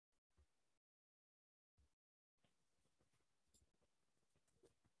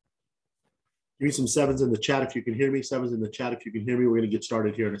Give me some sevens in the chat if you can hear me. Sevens in the chat if you can hear me. We're going to get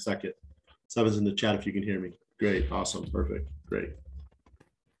started here in a second. Sevens in the chat if you can hear me. Great. Awesome. Perfect. Great.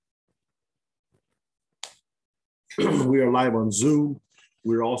 We are live on Zoom.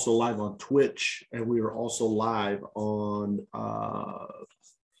 We're also live on Twitch. And we are also live on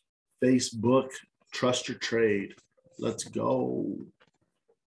Facebook. Trust your trade. Let's go.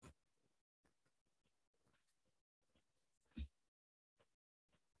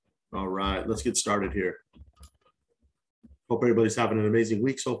 All right, let's get started here. Hope everybody's having an amazing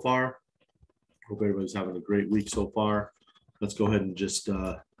week so far. Hope everybody's having a great week so far. Let's go ahead and just,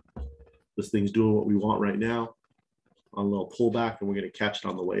 this thing's doing what we want right now on a little pullback, and we're going to catch it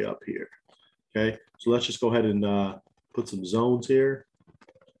on the way up here. Okay, so let's just go ahead and put some zones here.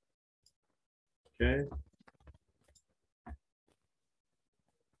 Okay.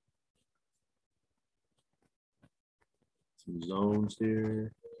 Some zones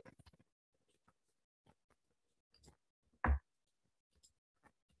here.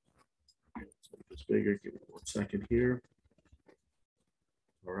 It's bigger. Give me 1 second here.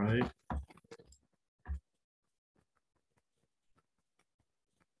 All right.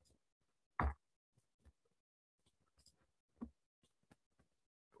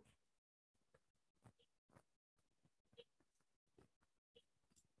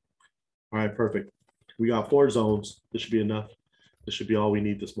 All right, perfect. We got 4 zones. This should be enough. This should be all we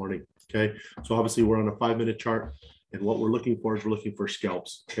need this morning. Okay. So obviously we're on a 5-minute chart, and what we're looking for is we're looking for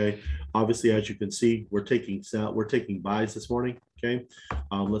scalps. Okay. Obviously, as you can see, we're taking buys this morning. Okay.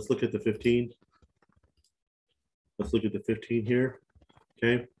 Let's look at the 15. Let's look at the 15 here.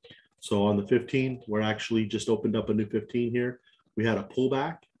 Okay. So on the 15, we're actually just opened up a new 15 here. We had a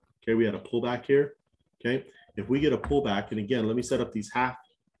pullback. Okay. We had a pullback here. Okay. If we get a pullback, and again, let me set up these half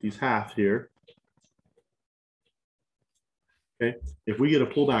here. Okay, if we get a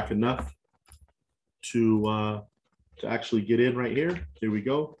pullback enough to actually get in right here, here we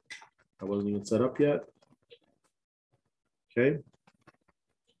go. I wasn't even set up yet. Okay.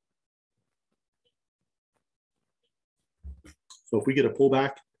 So if we get a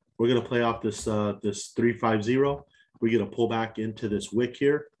pullback, we're going to play off this this 350. We get a pullback into this wick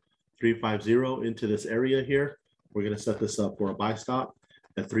here, 350 into this area here. We're going to set this up for a buy stop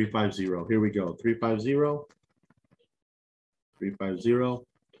at 350. Here we go, 350. 350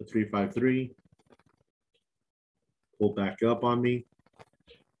 to 353. Pull back up on me.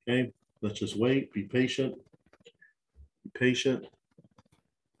 Okay, let's just wait. Be patient. Be patient.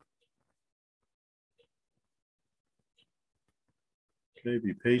 Okay,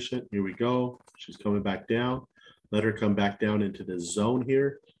 be patient. Here we go. She's coming back down. Let her come back down into the zone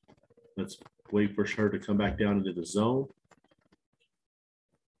here. Let's wait for her to come back down into the zone.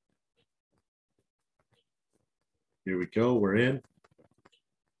 Here we go. We're in.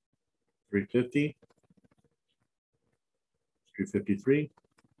 350. 353.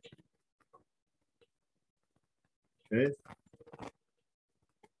 Okay.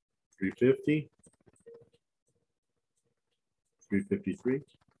 350. 353.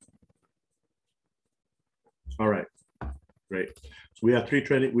 All right. Great. So we have three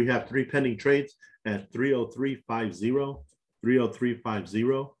pending trades at 30350,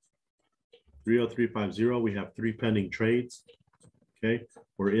 30350. 30350. We have 3 pending trades. Okay,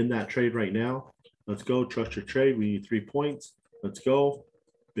 we're in that trade right now. Let's go. Trust your trade. We need 3 points. Let's go.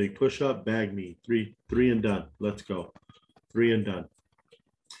 Big push up. Bag me. Three and done. Let's go. 3 and done.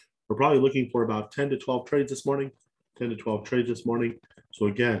 We're probably looking for about 10 to 12 trades this morning. 10 to 12 trades this morning. So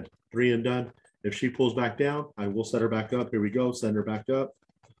again, 3 and done. If she pulls back down, I will set her back up. Here we go. Send her back up.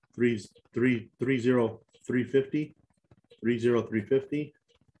 350. 30350.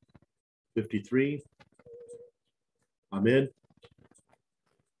 53. I'm in.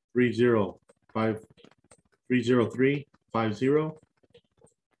 30350.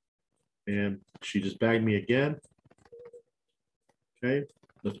 And she just bagged me again. Okay,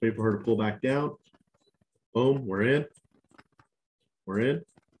 let's wait for her to pull back down. Boom, we're in. We're in.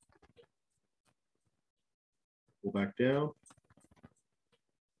 Pull back down.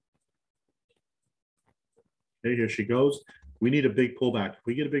 Okay, here she goes. We need a big pullback. If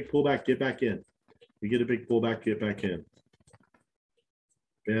we get a big pullback, get back in. We get a big pullback, get back in.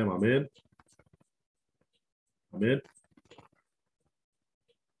 Bam, I'm in. I'm in.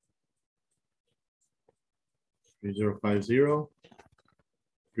 3050.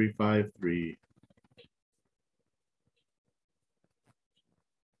 353.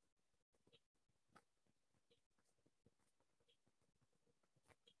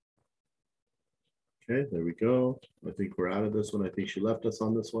 Okay, there we go. I think we're out of this one. I think she left us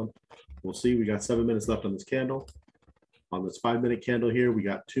on this one. We'll see. We got 7 minutes left on this candle. On this 5-minute candle here, we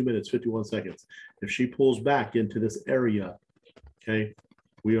got 2 minutes, 51 seconds. If she pulls back into this area, okay,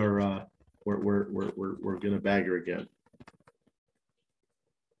 we are we're gonna bag her again.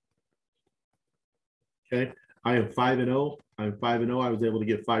 Okay, I am 5-0. I'm 5-0. I was able to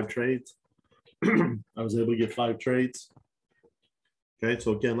get 5 trades. I was able to get 5 trades. Okay,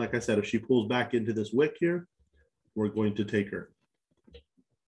 so again, like I said, if she pulls back into this wick here, we're going to take her.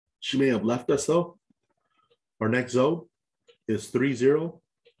 She may have left us though. Our next zone is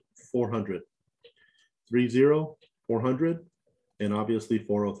 30,400. 30,400 and obviously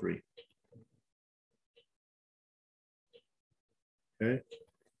 403. Okay,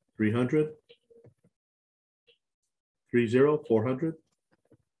 300, 30,400,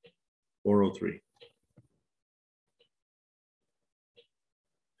 403. Okay,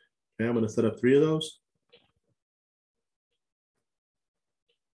 I'm going to set up 3 of those.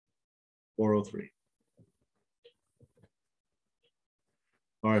 403.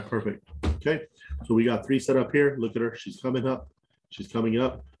 All right, perfect. Okay, so we got 3 set up here. Look at her. She's coming up. She's coming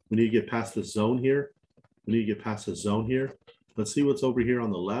up. We need to get past the zone here. We need to get past the zone here. Let's see what's over here on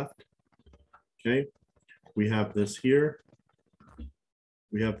the left. Okay, we have this here.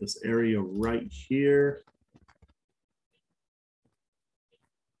 We have this area right here.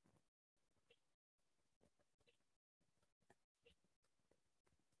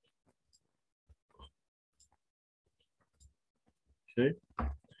 Okay,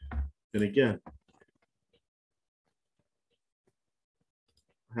 and again,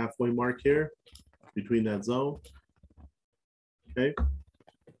 halfway mark here between that zone. Okay.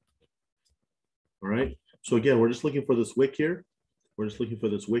 All right. So again, we're just looking for this wick here. We're just looking for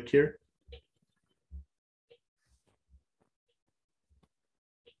this wick here.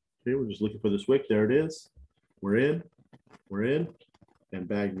 Okay, we're just looking for this wick. There it is. We're in, and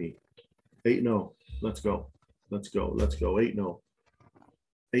bag me. 8-0. Let's go. Let's go. Let's go. 8-0.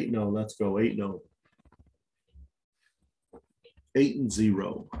 8-0. Let's go. 8-0.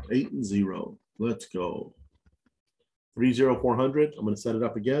 8-0. 8-0. Let's go. 30,400. I'm going to set it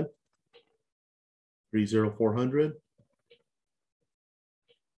up again. 30,400.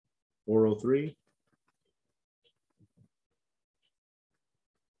 403.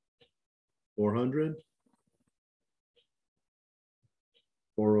 400.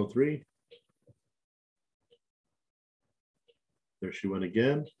 403. There she went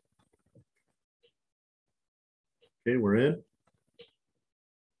again. Okay, we're in.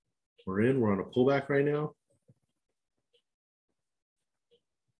 We're in. We're on a pullback right now.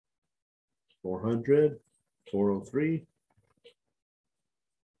 400, 403.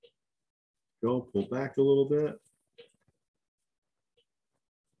 Go, pull back a little bit.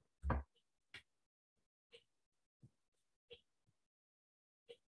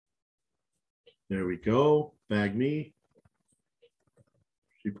 There we go. Bag me.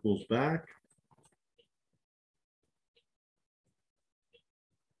 She pulls back.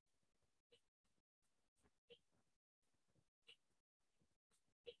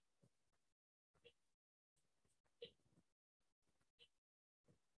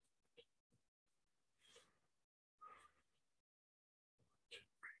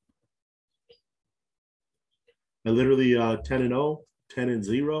 I literally 10-0,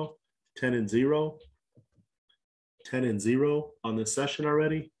 10-0, 10-0, 10-0 on this session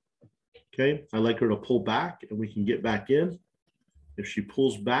already. Okay, I like her to pull back and we can get back in. If she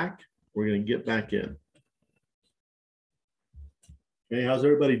pulls back, we're going to get back in. Okay, how's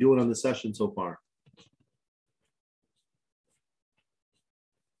everybody doing on the session so far?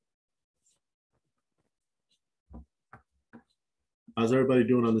 How's everybody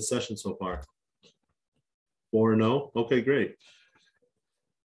doing on the session so far? 4-0. Okay, great.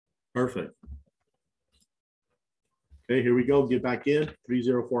 Perfect. Okay, here we go. Get back in.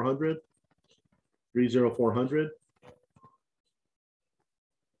 30,400. 30,400.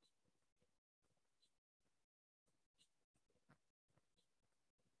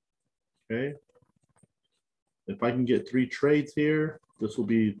 Okay. If I can get 3 trades here, this will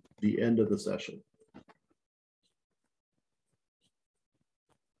be the end of the session.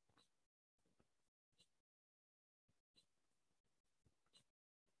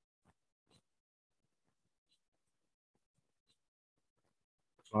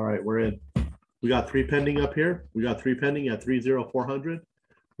 All right, we're in. We got 3 pending up here. We got 3 pending at 30,400.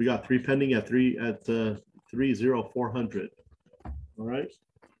 We got 3 pending at 30,400. All right,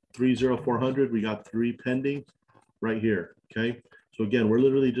 30,400. We got 3 pending right here. Okay, so again, we're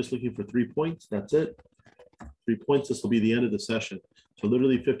literally just looking for 3 points. That's it. 3 points. This will be the end of the session. So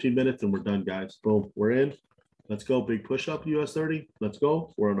literally 15 minutes and we're done, guys. Boom, we're in. Let's go. Big push up, US 30. Let's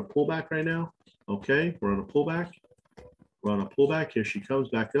go. We're on a pullback right now. Okay, we're on a pullback. We're on a pullback. Here she comes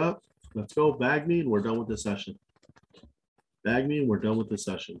back up. Let's go. Bag me, and we're done with the session. Bag me, and we're done with the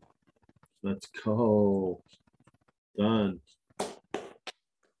session. Let's go. Done. That's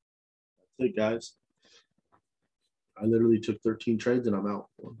it, guys. I literally took 13 trades and I'm out.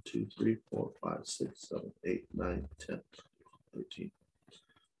 1, 2, 3, 4, 5, 6, 7, 8, 9, 10, 13.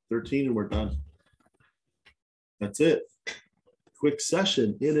 13 and we're done. That's it. Quick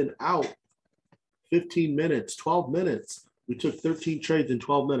session, in and out. 15 minutes, 12 minutes. We took 13 trades in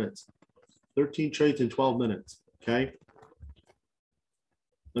 12 minutes. 13 trades in 12 minutes. Okay.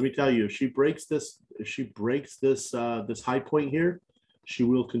 Let me tell you, if she breaks this, this high point here, she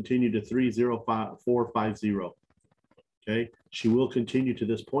will continue to 30450. Okay. She will continue to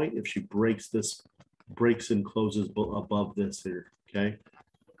this point if she breaks and closes above this here. Okay.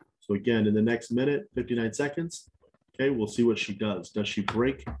 So again, in the next minute, 59 seconds, okay, we'll see what she does. Does she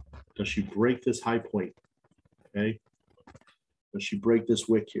break this high point? Okay. Does she break this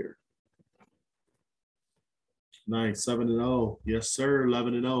wick here? Nice, 7-0. Yes, sir,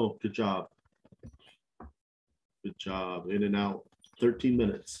 11-0. Good job. Good job. In and out. 13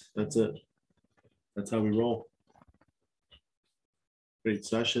 minutes. That's it. That's how we roll. Great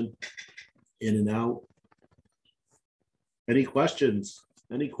session. In and out. Any questions?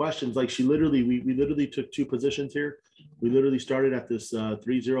 Any questions? Like she literally, we literally took 2 positions here. We literally started at this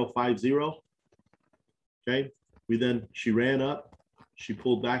 3050. Okay. She ran up. She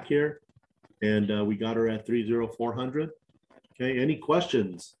pulled back here. And we got her at 30400. Okay. Any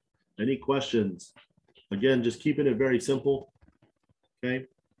questions? Any questions? Again, just keeping it very simple. Okay.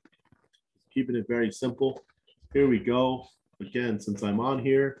 Keeping it very simple. Here we go. Again, since I'm on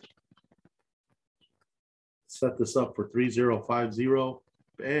here, set this up for 3050.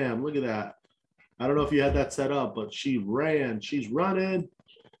 Bam, look at that. I don't know if you had that set up, but she ran. She's running.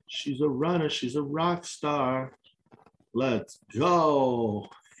 She's a runner. She's a rock star. Let's go.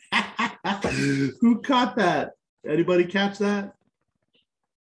 Who caught that? Anybody catch that?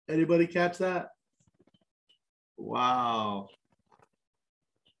 Anybody catch that? Wow.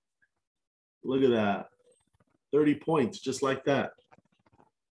 Look at that. 30 points, just like that.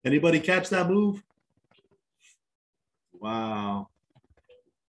 Anybody catch that move? Wow.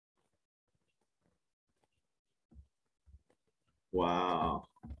 Wow.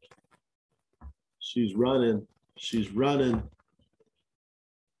 She's running. She's running.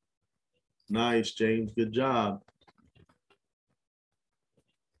 Nice, James. Good job.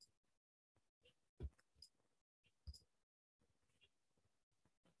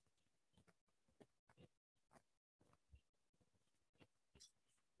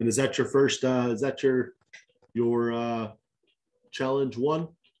 And is that your first, is that your challenge 1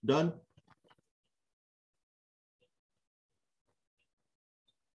 done?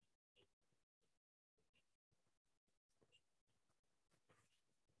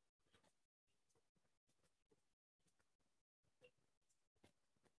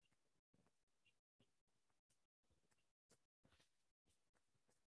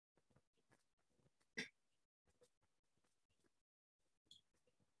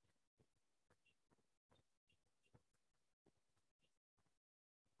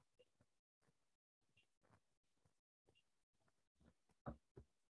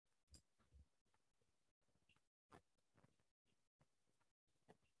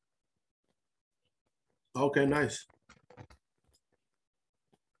 Okay, nice.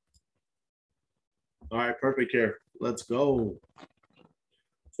 All right, perfect here. Let's go.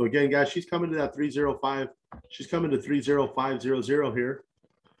 So again, guys, she's coming to that 305. She's coming to 30500 here.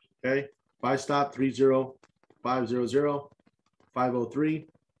 Okay. Buy stop 30500, 503.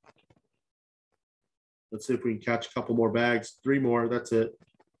 Let's see if we can catch a couple more bags. 3 more. That's it.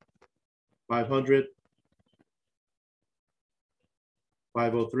 500.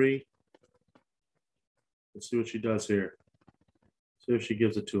 503. Let's see what she does here. See if she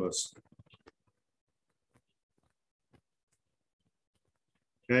gives it to us.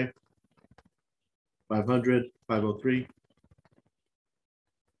 Okay. 500, 503.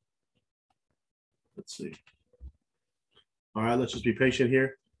 Let's see. All right, let's just be patient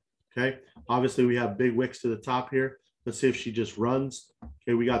here. Okay. Obviously, we have big wicks to the top here. Let's see if she just runs.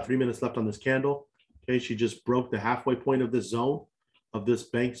 Okay, we got 3 minutes left on this candle. Okay, she just broke the halfway point of this zone, of this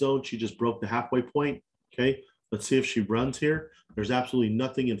bank zone. She just broke the halfway point. Okay, let's see if she runs here. There's absolutely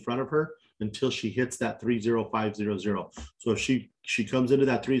nothing in front of her until she hits that 30500. So if she comes into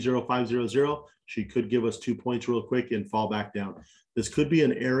that 30500, she could give us 2 points real quick and fall back down. This could be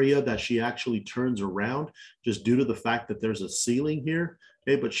an area that she actually turns around just due to the fact that there's a ceiling here.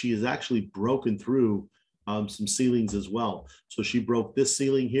 Okay, but she has actually broken through some ceilings as well. So she broke this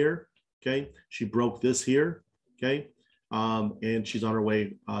ceiling here. Okay, she broke this here. Okay, and she's on her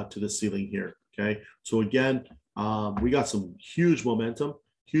way to the ceiling here. Okay, so again, we got some huge momentum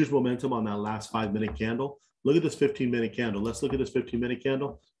on that last 5-minute candle. Look at this 15-minute candle. Let's look at this 15-minute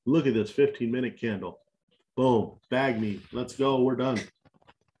candle. Look at this 15-minute candle. Boom, bag me. Let's go. We're done.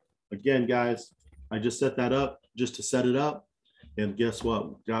 Again, guys, I just set that up just to set it up. And guess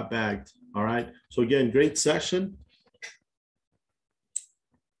what? Got bagged. All right. So again, great session.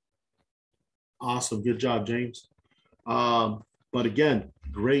 Awesome. Good job, James. But again,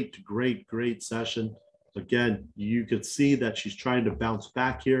 great session. Again, you could see that she's trying to bounce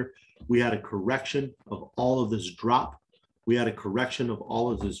back here. We had a correction of all of this drop.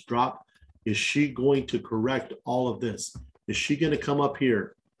 Is she going to correct all of this? Is she going to come up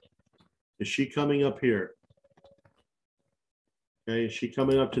here? Is she coming up here? Okay, is she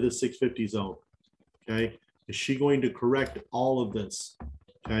coming up to the 650 zone? Okay, is she going to correct all of this?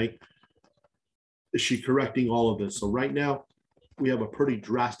 Okay, is she correcting all of this? So right now, we have a pretty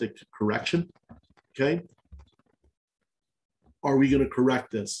drastic correction. Okay, are we going to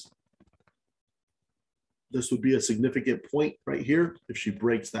correct this? This would be a significant point right here if she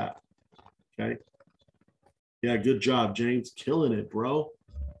breaks that. Okay. Yeah, good job, James. Killing it, bro.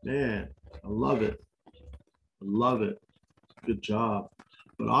 Man, I love it. Good job.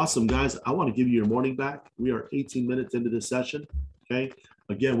 But awesome, guys. I want to give you your morning back. We are 18 minutes into this session. Okay.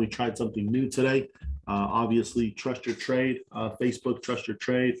 Again, we tried something new today. Obviously, Trust Your Trade, Facebook, Trust Your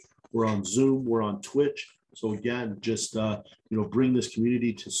Trade. We're on Zoom. We're on Twitch. So again, just bring this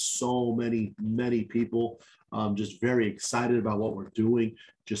community to so many people. Just very excited about what we're doing.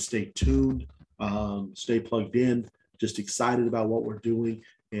 Just stay tuned, stay plugged in. Just excited about what we're doing.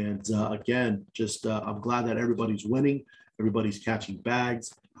 And again, just I'm glad that everybody's winning. Everybody's catching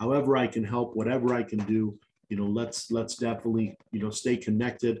bags. However I can help, whatever I can do, let's definitely stay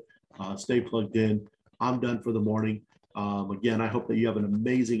connected, stay plugged in. I'm done for the morning. Again, I hope that you have an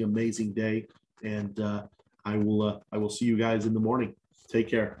amazing day. And I will see you guys in the morning. Take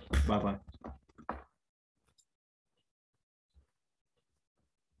care. Bye-bye.